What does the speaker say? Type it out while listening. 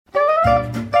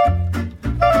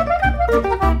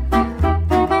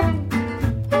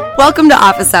Welcome to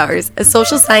Office Hours, a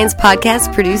social science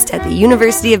podcast produced at the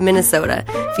University of Minnesota,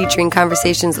 featuring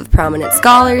conversations with prominent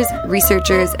scholars,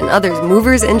 researchers, and other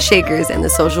movers and shakers in the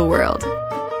social world.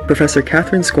 Professor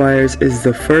Catherine Squires is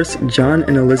the first John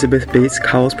and Elizabeth Bates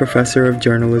Cowles Professor of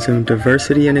Journalism,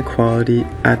 Diversity and Equality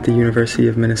at the University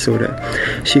of Minnesota.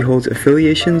 She holds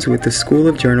affiliations with the School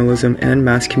of Journalism and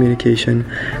Mass Communication,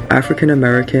 African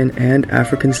American and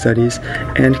African Studies,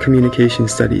 and Communication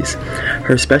Studies.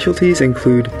 Her specialties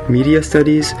include media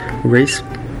studies, race,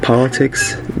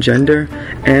 politics, gender,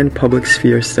 and public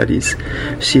sphere studies.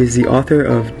 She is the author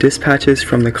of Dispatches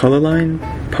from the Color Line,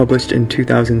 published in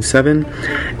 2007,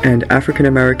 and African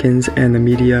Americans and the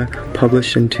Media,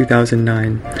 published in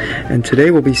 2009. And today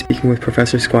we'll be speaking with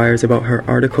Professor Squires about her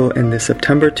article in the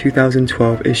September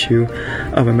 2012 issue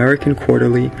of American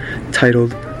Quarterly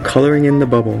titled Coloring in the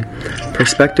Bubble: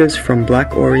 Perspectives from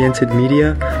Black-Oriented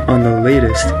Media on the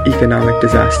Latest Economic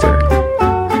Disaster.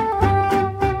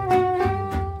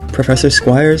 Professor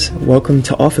Squires, welcome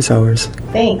to Office Hours.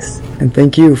 Thanks. And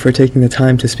thank you for taking the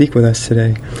time to speak with us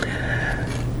today.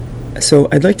 So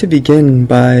I'd like to begin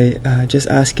by just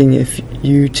asking if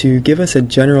you to give us a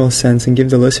general sense and give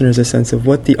the listeners a sense of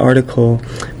what the article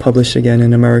published again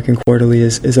in American Quarterly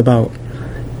is about.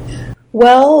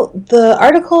 Well, the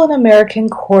article in American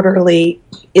Quarterly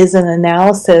is an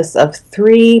analysis of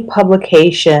 3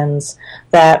 publications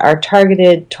that are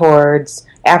targeted towards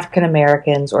African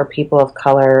Americans or people of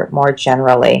color more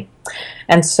generally.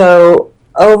 And so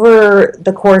over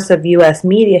the course of U.S.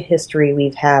 media history,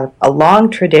 we've had a long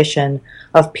tradition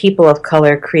of people of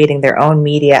color creating their own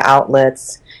media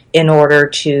outlets in order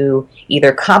to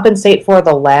either compensate for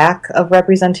the lack of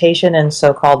representation in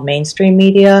so-called mainstream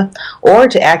media or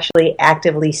to actually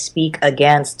actively speak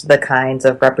against the kinds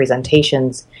of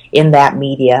representations in that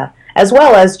media, as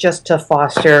well as just to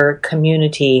foster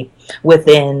community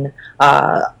within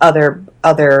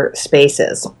other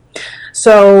spaces.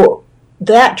 So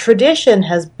that tradition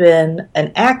has been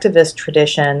an activist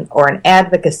tradition or an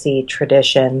advocacy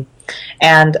tradition,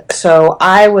 and so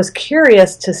I was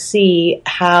curious to see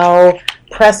how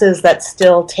presses that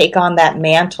still take on that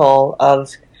mantle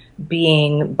of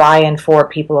being by and for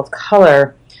people of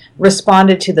color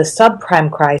responded to the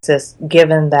subprime crisis,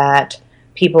 given that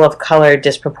people of color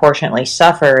disproportionately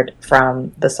suffered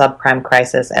from the subprime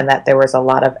crisis, and that there was a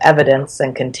lot of evidence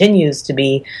and continues to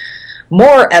be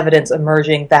more evidence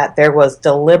emerging that there was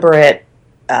deliberate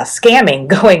scamming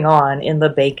going on in the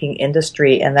banking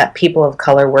industry and that people of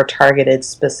color were targeted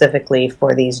specifically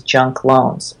for these junk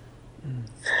loans.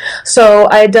 So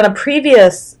I had done a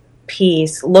previous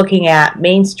piece looking at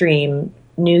mainstream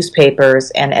newspapers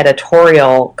and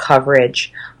editorial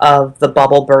coverage of the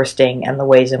bubble bursting and the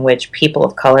ways in which people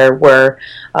of color were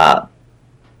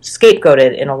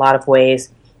scapegoated in a lot of ways,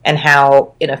 and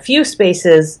how in a few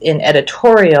spaces in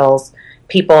editorials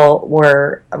people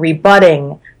were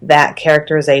rebutting that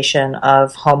characterization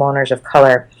of homeowners of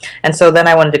color. And so then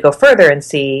I wanted to go further and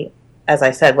see, as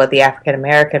I said, what the African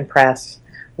American press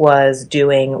was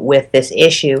doing with this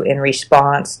issue in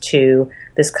response to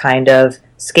this kind of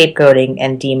scapegoating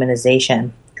and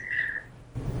demonization.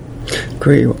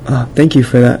 Great. Thank you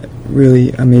for that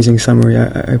really amazing summary. I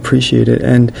appreciate it.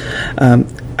 And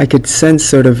I could sense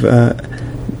sort of,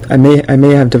 I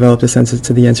may have developed a sense as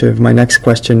to the answer of my next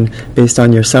question based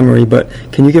on your summary, but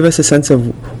can you give us a sense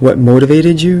of what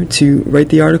motivated you to write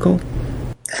the article?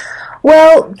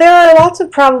 Well, there are lots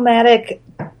of problematic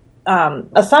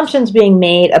assumptions being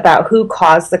made about who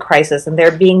caused the crisis, and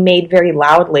they're being made very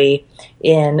loudly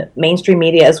in mainstream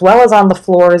media as well as on the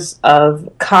floors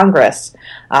of Congress.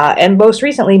 And most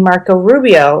recently, Marco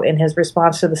Rubio, in his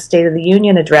response to the State of the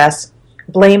Union address,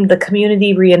 blamed the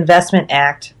Community Reinvestment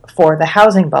Act for the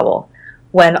housing bubble,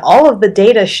 when all of the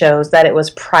data shows that it was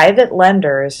private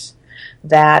lenders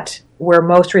that were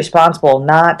most responsible,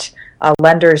 not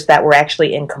lenders that were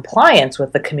actually in compliance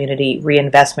with the Community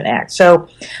Reinvestment Act. So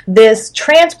this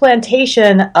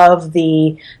transplantation of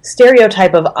the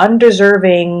stereotype of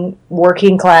undeserving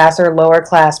working class or lower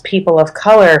class people of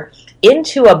color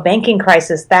into a banking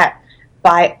crisis that,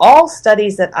 by all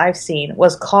studies that I've seen,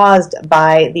 was caused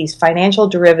by these financial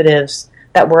derivatives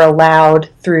that were allowed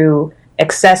through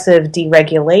excessive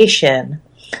deregulation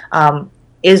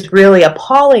is really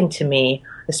appalling to me,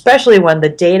 especially when the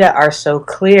data are so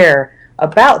clear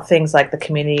about things like the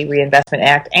Community Reinvestment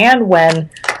Act, and when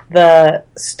the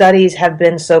studies have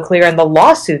been so clear and the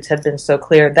lawsuits have been so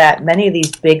clear that many of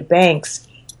these big banks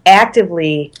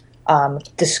actively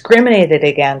discriminated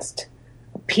against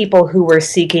people who were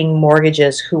seeking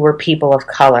mortgages who were people of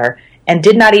color and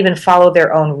did not even follow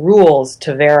their own rules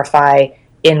to verify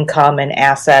income and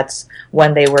assets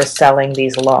when they were selling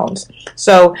these loans.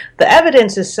 So the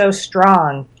evidence is so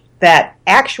strong that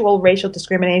actual racial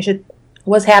discrimination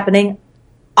was happening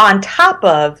on top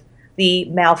of the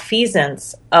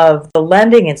malfeasance of the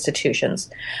lending institutions,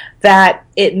 that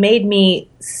it made me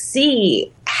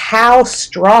see how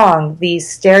strong these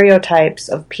stereotypes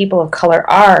of people of color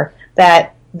are,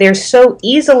 that they're so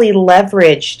easily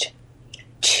leveraged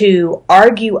to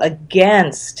argue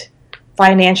against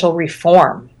financial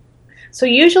reform. So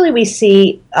usually we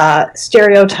see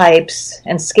stereotypes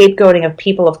and scapegoating of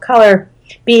people of color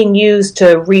being used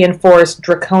to reinforce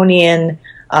draconian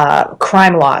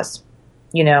crime laws.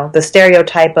 You know, the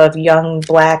stereotype of young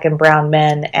black and brown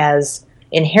men as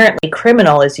inherently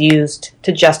criminal is used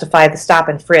to justify the stop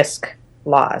and frisk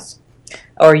laws,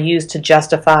 or used to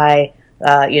justify,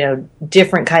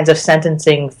 different kinds of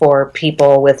sentencing for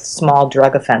people with small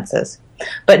drug offenses.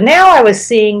 But now I was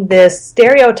seeing this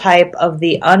stereotype of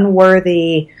the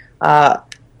unworthy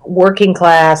working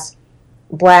class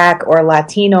black or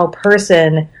Latino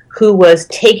person who was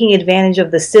taking advantage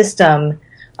of the system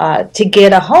to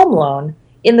get a home loan,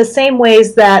 in the same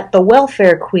ways that the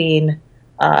welfare queen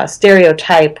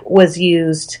stereotype was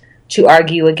used to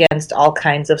argue against all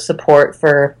kinds of support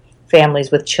for families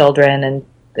with children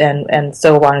and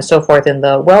so on and so forth in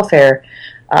the welfare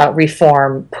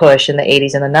reform push in the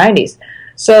 80s and the 90s.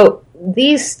 So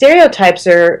these stereotypes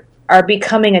are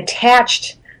becoming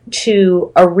attached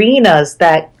to arenas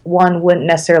that one wouldn't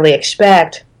necessarily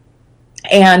expect,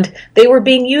 and they were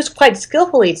being used quite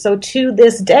skillfully. So to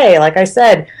this day, like I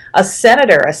said, a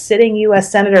sitting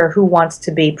U.S. senator who wants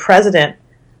to be president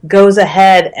goes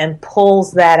ahead and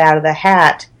pulls that out of the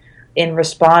hat in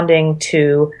responding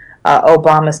to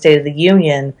Obama's State of the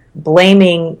Union,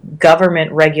 blaming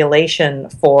government regulation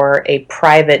for a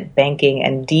private banking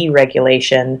and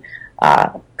deregulation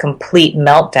complete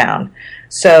meltdown.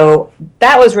 So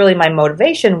that was really my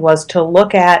motivation, was to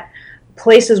look at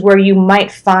places where you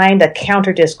might find a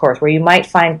counter discourse, where you might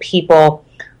find people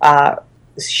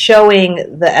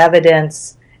showing the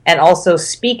evidence and also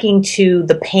speaking to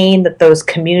the pain that those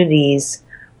communities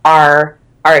are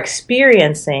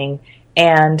experiencing,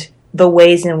 and the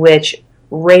ways in which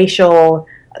racial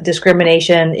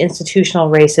discrimination, institutional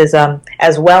racism,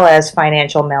 as well as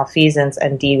financial malfeasance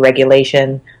and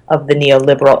deregulation of the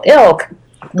neoliberal ilk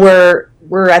were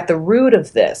at the root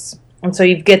of this. And so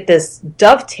you get this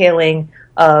dovetailing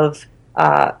of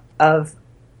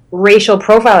racial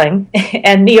profiling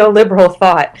and neoliberal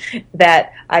thought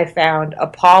that I found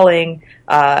appalling,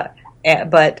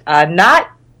 but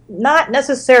not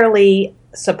necessarily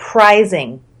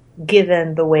surprising,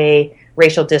 given the way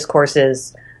racial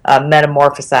discourses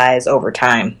metamorphosize over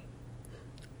time.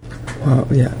 Well,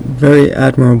 yeah, very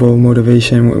admirable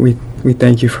motivation. We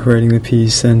thank you for writing the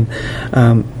piece. And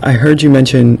I heard you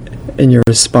mention in your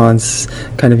response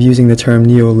kind of using the term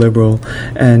neoliberal,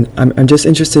 and I'm just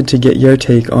interested to get your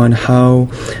take on how,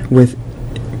 with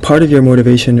part of your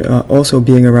motivation also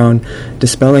being around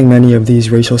dispelling many of these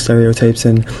racial stereotypes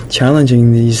and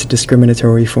challenging these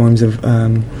discriminatory forms of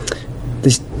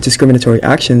these discriminatory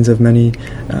actions of many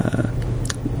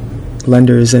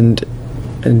lenders and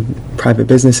private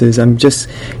businesses. I'm just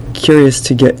curious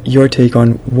to get your take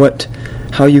on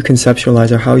how you conceptualize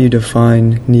or how you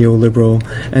define neoliberal,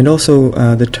 and also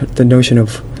the notion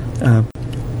of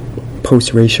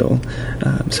post-racial.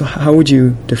 So how would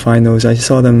you define those? I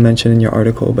saw them mentioned in your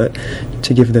article, but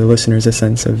to give the listeners a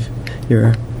sense of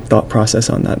your thought process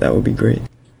on that would be great.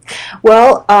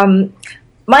 Well,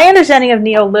 my understanding of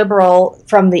neoliberal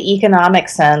from the economic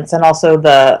sense and also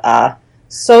the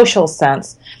social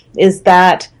sense is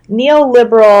that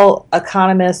neoliberal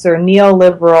economists or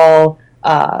neoliberal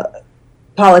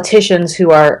politicians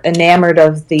who are enamored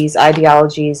of these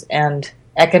ideologies and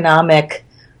economic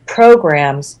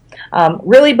programs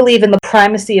really believe in the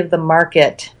primacy of the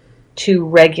market to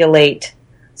regulate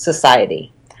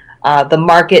society. The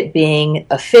market being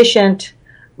efficient,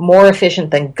 more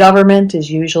efficient than government is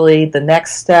usually the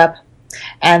next step,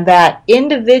 and that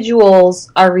individuals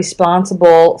are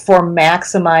responsible for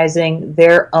maximizing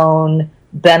their own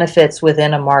benefits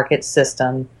within a market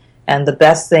system. And the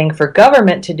best thing for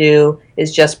government to do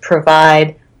is just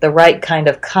provide the right kind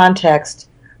of context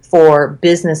for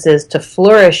businesses to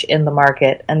flourish in the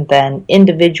market, and then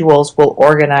individuals will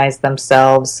organize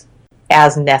themselves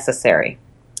as necessary.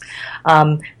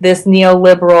 This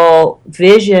neoliberal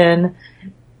vision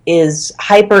is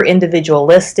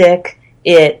hyper-individualistic.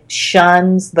 It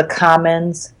shuns the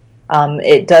commons.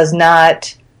 It does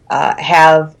not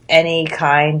have any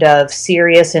kind of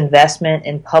serious investment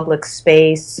in public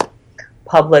space,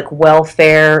 public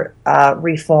welfare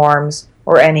reforms,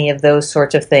 or any of those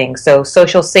sorts of things. So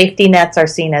social safety nets are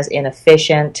seen as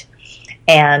inefficient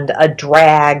and a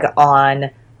drag on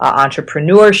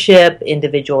entrepreneurship,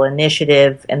 individual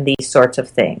initiative, and these sorts of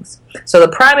things. So the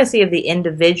primacy of the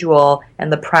individual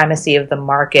and the primacy of the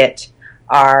market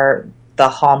are the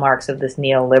hallmarks of this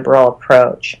neoliberal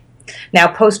approach.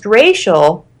 Now,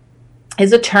 post-racial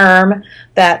is a term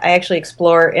that I actually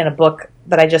explore in a book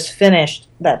that I just finished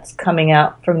that's coming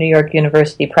out from New York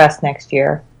University Press next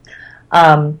year.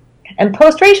 And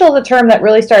post-racial is a term that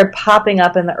really started popping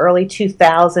up in the early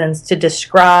 2000s to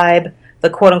describe the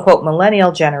quote-unquote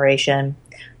millennial generation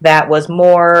that was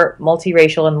more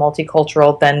multiracial and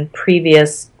multicultural than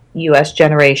previous U.S.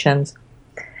 generations.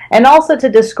 And also to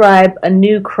describe a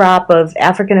new crop of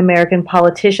African-American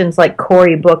politicians like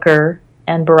Cory Booker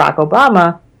and Barack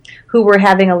Obama, who were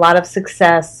having a lot of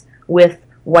success with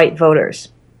white voters.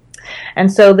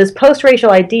 And so this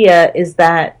post-racial idea is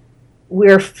that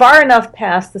we're far enough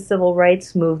past the civil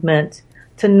rights movement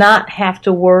to not have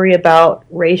to worry about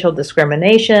racial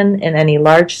discrimination in any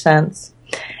large sense.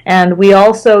 And we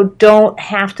also don't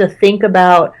have to think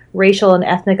about racial and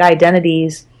ethnic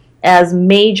identities as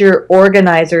major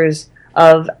organizers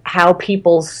of how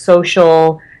people's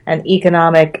social and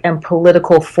economic and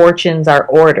political fortunes are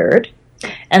ordered.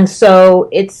 And so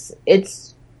it's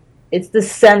the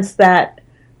sense that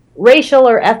racial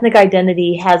or ethnic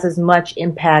identity has as much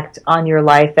impact on your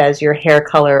life as your hair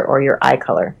color or your eye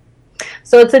color.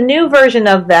 So it's a new version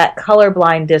of that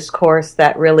colorblind discourse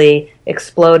that really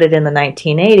exploded in the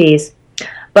 1980s,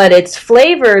 but it's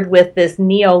flavored with this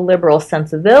neoliberal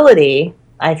sensibility,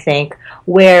 I think,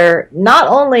 where not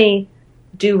only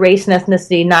do race and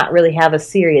ethnicity not really have a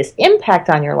serious impact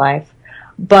on your life,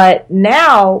 but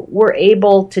now we're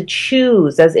able to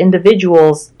choose as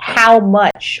individuals how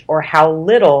much or how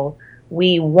little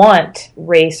we want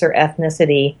race or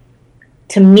ethnicity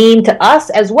to mean to us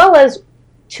as well as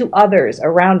to others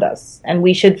around us. And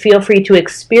we should feel free to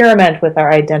experiment with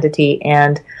our identity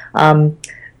and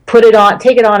put it on,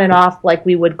 take it on and off like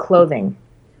we would clothing.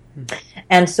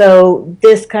 And so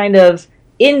this kind of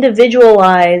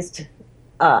individualized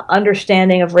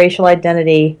understanding of racial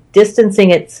identity, distancing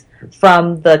it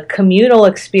from the communal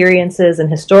experiences and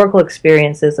historical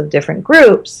experiences of different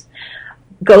groups,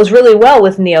 goes really well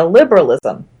with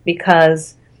neoliberalism,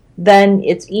 because then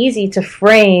it's easy to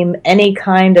frame any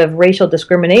kind of racial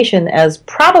discrimination as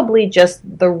probably just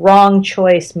the wrong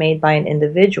choice made by an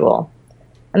individual.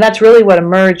 And that's really what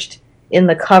emerged in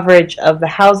the coverage of the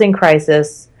housing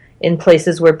crisis in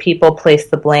places where people placed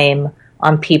the blame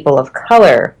on people of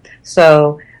color.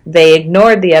 So they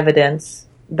ignored the evidence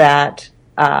that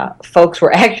folks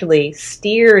were actually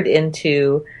steered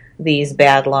into these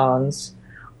bad loans,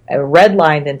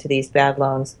 redlined into these bad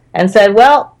loans, and said,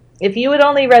 well, if you had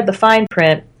only read the fine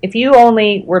print, if you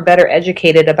only were better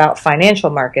educated about financial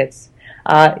markets,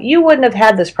 you wouldn't have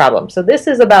had this problem. So this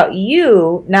is about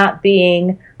you not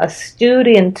being a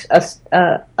student,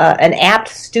 an apt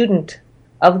student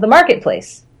of the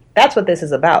marketplace. That's what this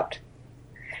is about.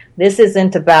 This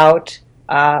isn't about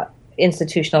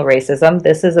institutional racism.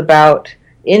 This is about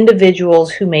individuals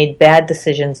who made bad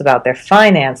decisions about their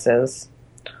finances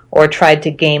or tried to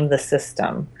game the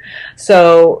system.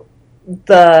 So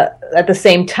at the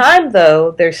same time,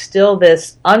 though, there's still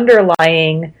this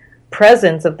underlying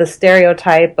presence of the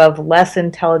stereotype of less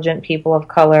intelligent people of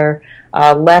color,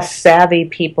 less savvy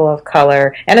people of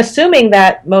color, and assuming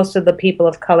that most of the people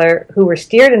of color who were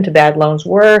steered into bad loans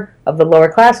were of the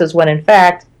lower classes, when in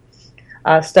fact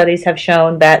studies have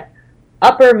shown that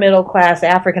upper middle class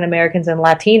African Americans and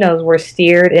Latinos were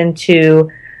steered into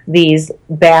these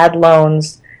bad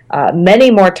loans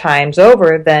many more times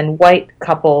over than white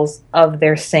couples of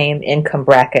their same income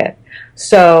bracket.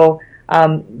 So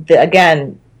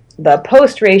again, the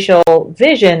post-racial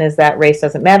vision is that race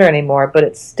doesn't matter anymore, but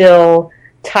it still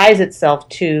ties itself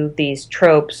to these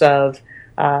tropes of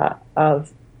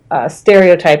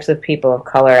stereotypes of people of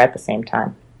color at the same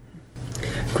time.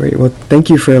 Great. Well,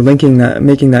 thank you for making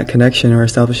that connection or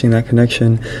establishing that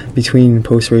connection between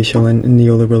post-racial and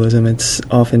neoliberalism. It's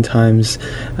oftentimes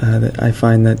that I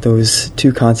find that those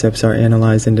two concepts are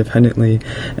analyzed independently.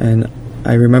 And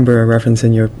I remember a reference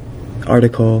in your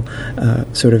article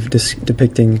sort of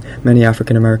depicting many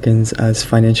African Americans as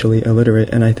financially illiterate,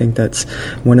 and I think that's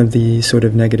one of the sort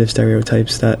of negative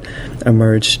stereotypes that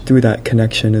emerged through that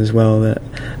connection as well, that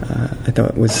I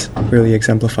thought was really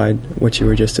exemplified what you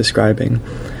were just describing.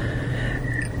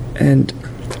 And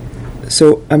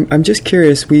so I'm just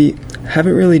curious, we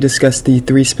haven't really discussed the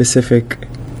three specific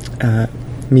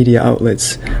media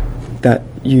outlets that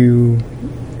you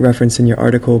reference in your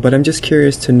article, but I'm just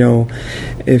curious to know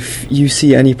if you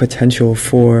see any potential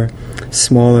for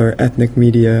smaller ethnic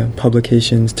media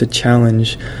publications to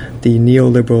challenge the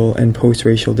neoliberal and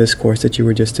post-racial discourse that you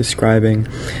were just describing,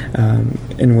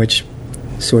 in which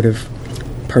sort of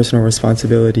personal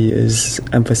responsibility is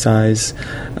emphasized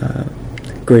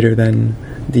greater than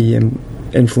the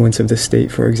influence of the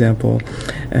state, for example.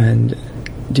 And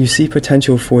do you see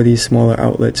potential for these smaller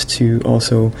outlets to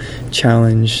also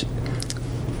challenge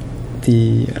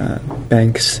the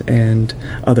banks and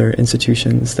other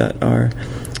institutions that are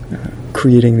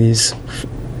creating these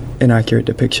inaccurate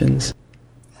depictions?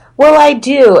 Well, I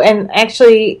do, and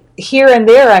actually here and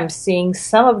there I'm seeing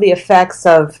some of the effects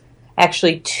of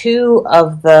actually two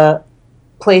of the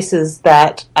places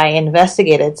that I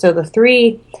investigated. So the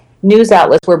three news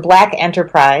outlets were Black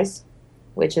Enterprise,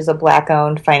 which is a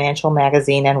Black-owned financial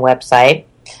magazine and website,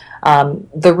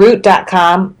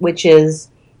 TheRoot.com, which is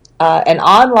an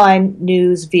online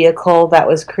news vehicle that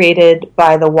was created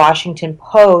by the Washington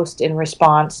Post in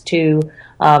response to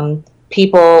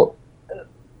people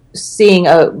seeing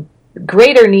a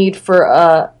greater need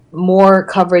for more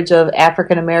coverage of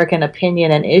African American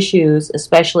opinion and issues,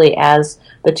 especially as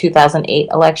the 2008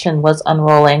 election was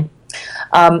unrolling.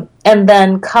 And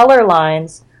then Color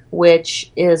Lines,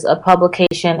 which is a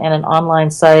publication and an online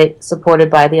site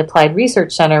supported by the Applied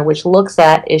Research Center, which looks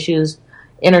at issues,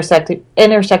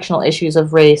 intersectional issues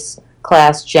of race,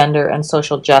 class, gender, and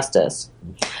social justice.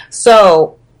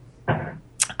 So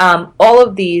all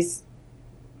of these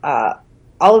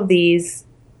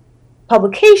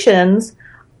publications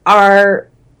are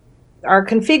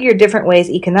configured different ways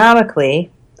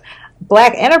economically.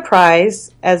 Black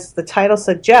Enterprise, as the title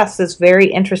suggests, is very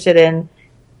interested in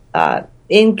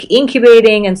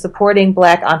incubating and supporting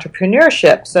Black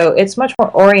entrepreneurship. So it's much more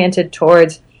oriented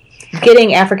towards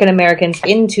getting African Americans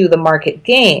into the market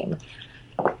game.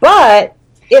 But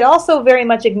it also very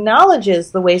much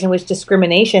acknowledges the ways in which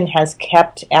discrimination has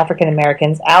kept African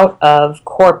Americans out of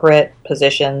corporate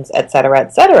positions, et cetera,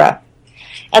 et cetera.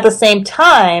 At the same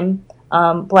time,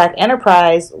 Black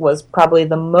Enterprise was probably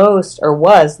was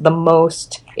the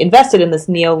most invested in this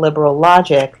neoliberal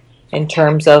logic in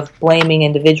terms of blaming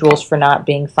individuals for not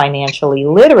being financially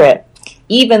literate,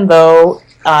 even though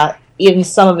in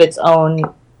some of its own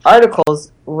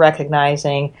articles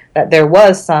recognizing that there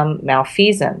was some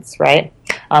malfeasance, right?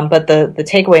 But the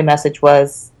takeaway message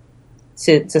was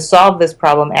to solve this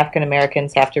problem, African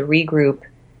Americans have to regroup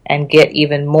and get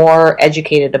even more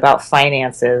educated about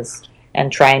finances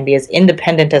and try and be as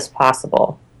independent as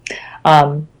possible.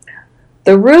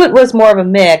 The Root was more of a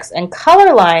mix, and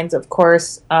Color Lines, of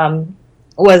course,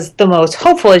 was the most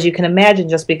hopeful, as you can imagine,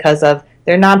 just because of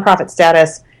their nonprofit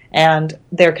status and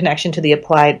their connection to the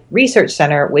Applied Research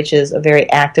Center, which is a very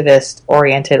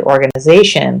activist-oriented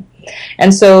organization.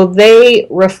 And so they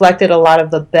reflected a lot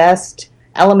of the best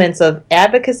elements of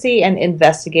advocacy and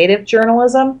investigative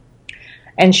journalism,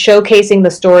 and showcasing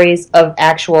the stories of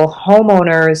actual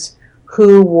homeowners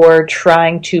who were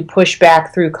trying to push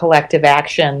back through collective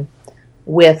action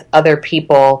with other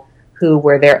people who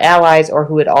were their allies or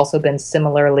who had also been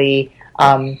similarly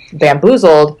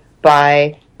bamboozled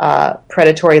by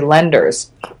predatory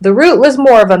lenders. The Root was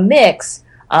more of a mix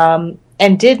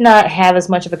and did not have as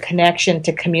much of a connection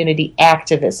to community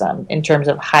activism in terms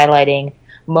of highlighting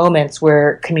moments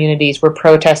where communities were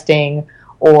protesting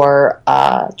or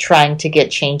trying to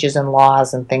get changes in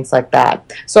laws and things like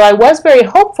that. So I was very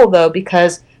hopeful, though,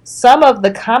 because some of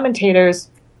the commentators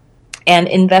and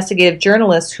investigative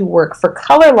journalists who work for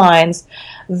Color Lines,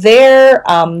 their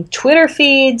Twitter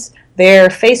feeds, their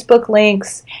Facebook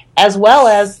links, as well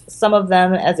as some of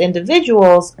them as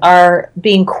individuals, are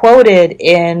being quoted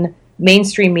in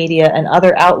mainstream media and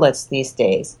other outlets these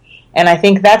days. And I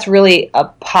think that's really a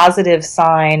positive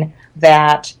sign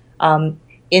that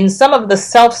in some of the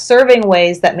self-serving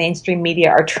ways that mainstream media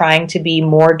are trying to be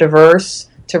more diverse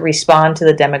to respond to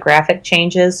the demographic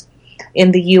changes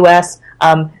in the U.S.,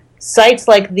 sites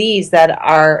like these that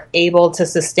are able to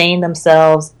sustain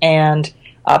themselves and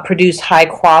produce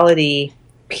high-quality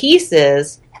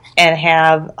pieces and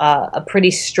have a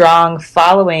pretty strong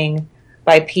following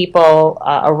by people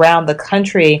around the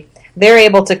country, they're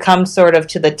able to come sort of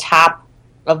to the top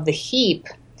of the heap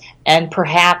and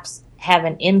perhaps have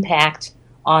an impact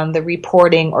on the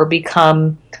reporting or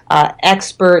become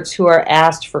experts who are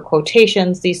asked for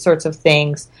quotations. These sorts of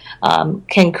things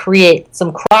can create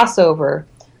some crossover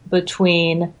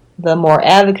between the more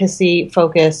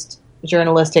advocacy-focused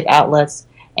journalistic outlets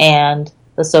and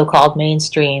the so-called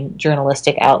mainstream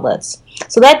journalistic outlets.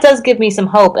 So that does give me some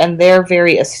hope, and their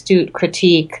very astute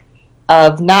critique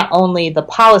of not only the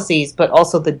policies but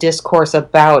also the discourse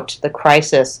about the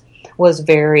crisis was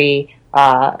very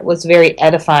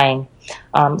edifying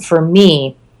for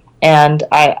me. And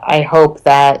I hope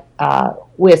that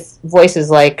with voices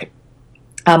like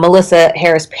Melissa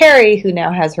Harris Perry, who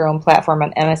now has her own platform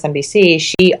on MSNBC,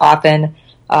 she often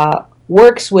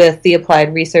works with the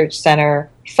Applied Research Center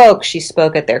folks. She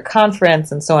spoke at their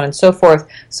conference and so on and so forth.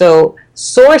 So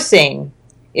sourcing,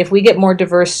 if we get more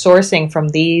diverse sourcing from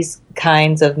these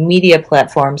kinds of media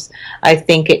platforms, I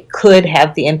think it could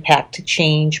have the impact to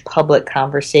change public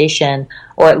conversation,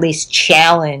 or at least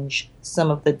challenge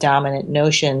some of the dominant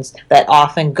notions that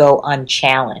often go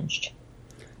unchallenged.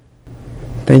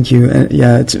 Thank you. And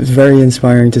yeah, it's very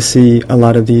inspiring to see a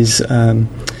lot of these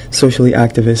socially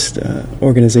activist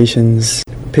organizations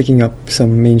picking up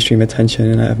some mainstream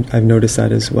attention, and I've noticed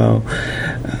that as well.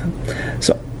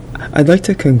 So I'd like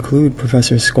to conclude,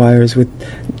 Professor Squires, with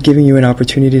giving you an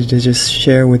opportunity to just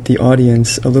share with the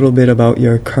audience a little bit about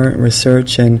your current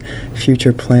research and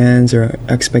future plans or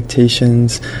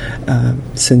expectations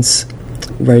since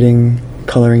writing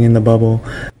Coloring in the Bubble.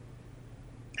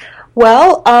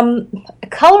 Well,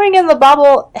 Coloring in the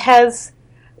Bubble has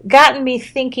gotten me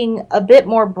thinking a bit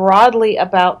more broadly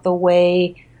about the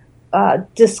way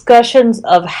discussions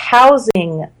of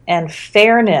housing and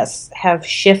fairness have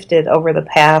shifted over the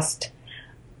past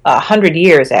 100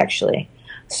 years, actually.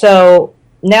 So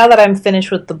now that I'm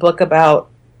finished with the book about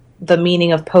the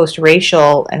meaning of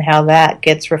post-racial and how that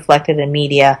gets reflected in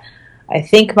media, I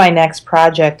think my next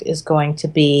project is going to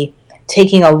be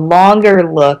taking a longer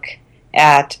look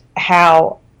at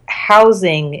how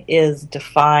housing is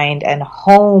defined and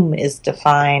home is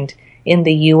defined in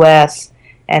the U.S.,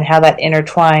 and how that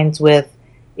intertwines with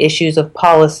issues of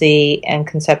policy and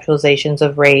conceptualizations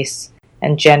of race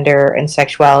and gender and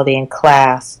sexuality and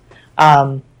class.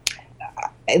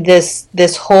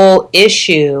 This whole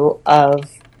issue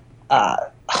of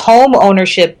home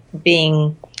ownership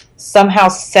being somehow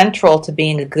central to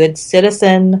being a good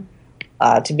citizen,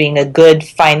 to being a good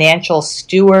financial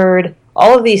steward,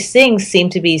 all of these things seem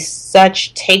to be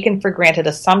such taken for granted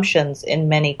assumptions in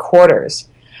many quarters.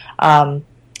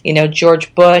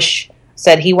 George Bush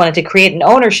said he wanted to create an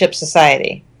ownership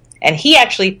society, and he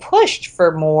actually pushed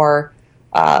for more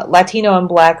Latino and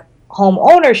Black home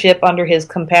ownership under his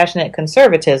compassionate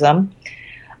conservatism,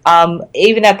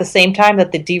 even at the same time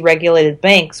that the deregulated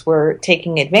banks were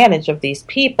taking advantage of these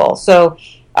people. So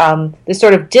this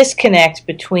sort of disconnect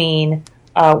between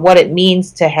what it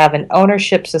means to have an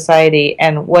ownership society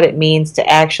and what it means to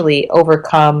actually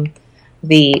overcome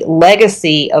the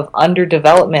legacy of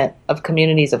underdevelopment of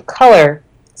communities of color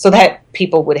so that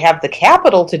people would have the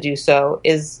capital to do so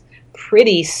is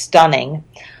pretty stunning.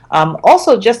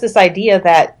 Also, just this idea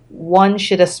that one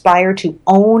should aspire to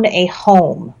own a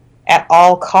home at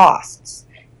all costs,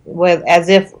 as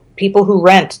if people who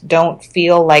rent don't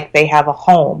feel like they have a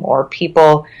home, or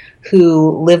people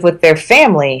who live with their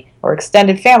family or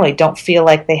extended family don't feel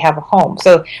like they have a home.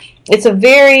 So it's a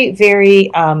very, very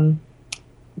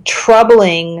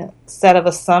troubling set of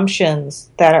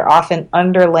assumptions that are often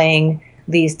underlaying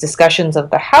these discussions of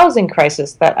the housing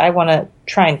crisis that I want to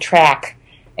try and track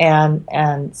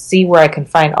and see where I can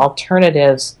find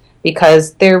alternatives,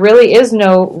 because there really is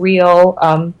no real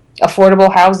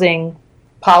affordable housing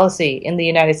policy in the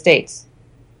United States.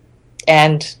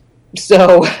 And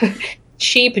so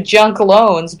cheap junk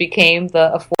loans became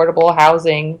the affordable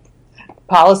housing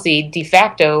policy de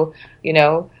facto,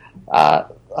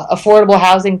 affordable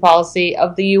housing policy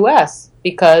of the U.S.,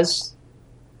 because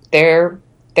they're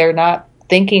not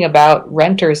thinking about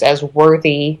renters as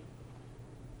worthy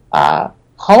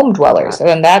home dwellers,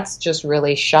 and that's just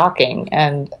really shocking.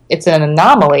 And it's an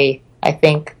anomaly, I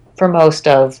think, for most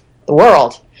of the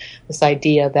world. This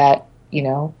idea that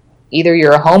either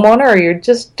you're a homeowner or you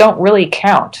just don't really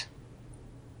count.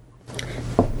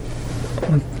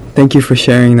 Thank you for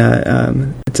sharing that.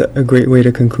 It's a great way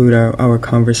to conclude our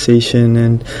conversation,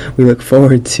 and we look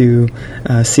forward to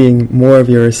seeing more of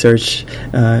your research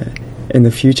in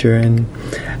the future. And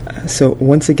so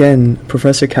once again,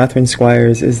 Professor Catherine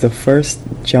Squires is the first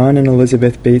John and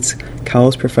Elizabeth Bates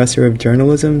Cowles Professor of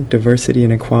Journalism, Diversity,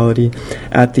 and Equality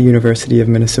at the University of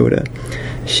Minnesota.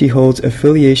 She holds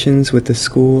affiliations with the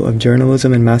School of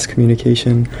Journalism and Mass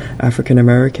Communication, African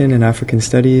American and African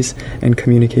Studies, and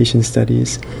Communication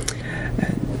Studies.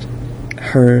 And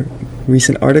her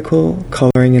recent article,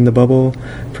 Coloring in the Bubble,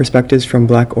 Perspectives from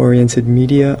Black-Oriented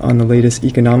Media on the Latest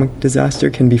Economic Disaster,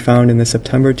 can be found in the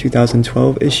September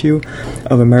 2012 issue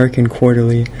of American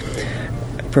Quarterly.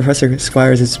 Professor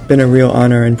Squires, it's been a real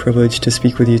honor and privilege to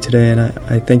speak with you today, and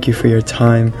I thank you for your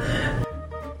time.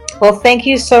 Well, thank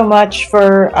you so much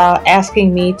for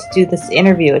asking me to do this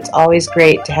interview. It's always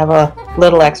great to have a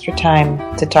little extra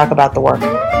time to talk about the work.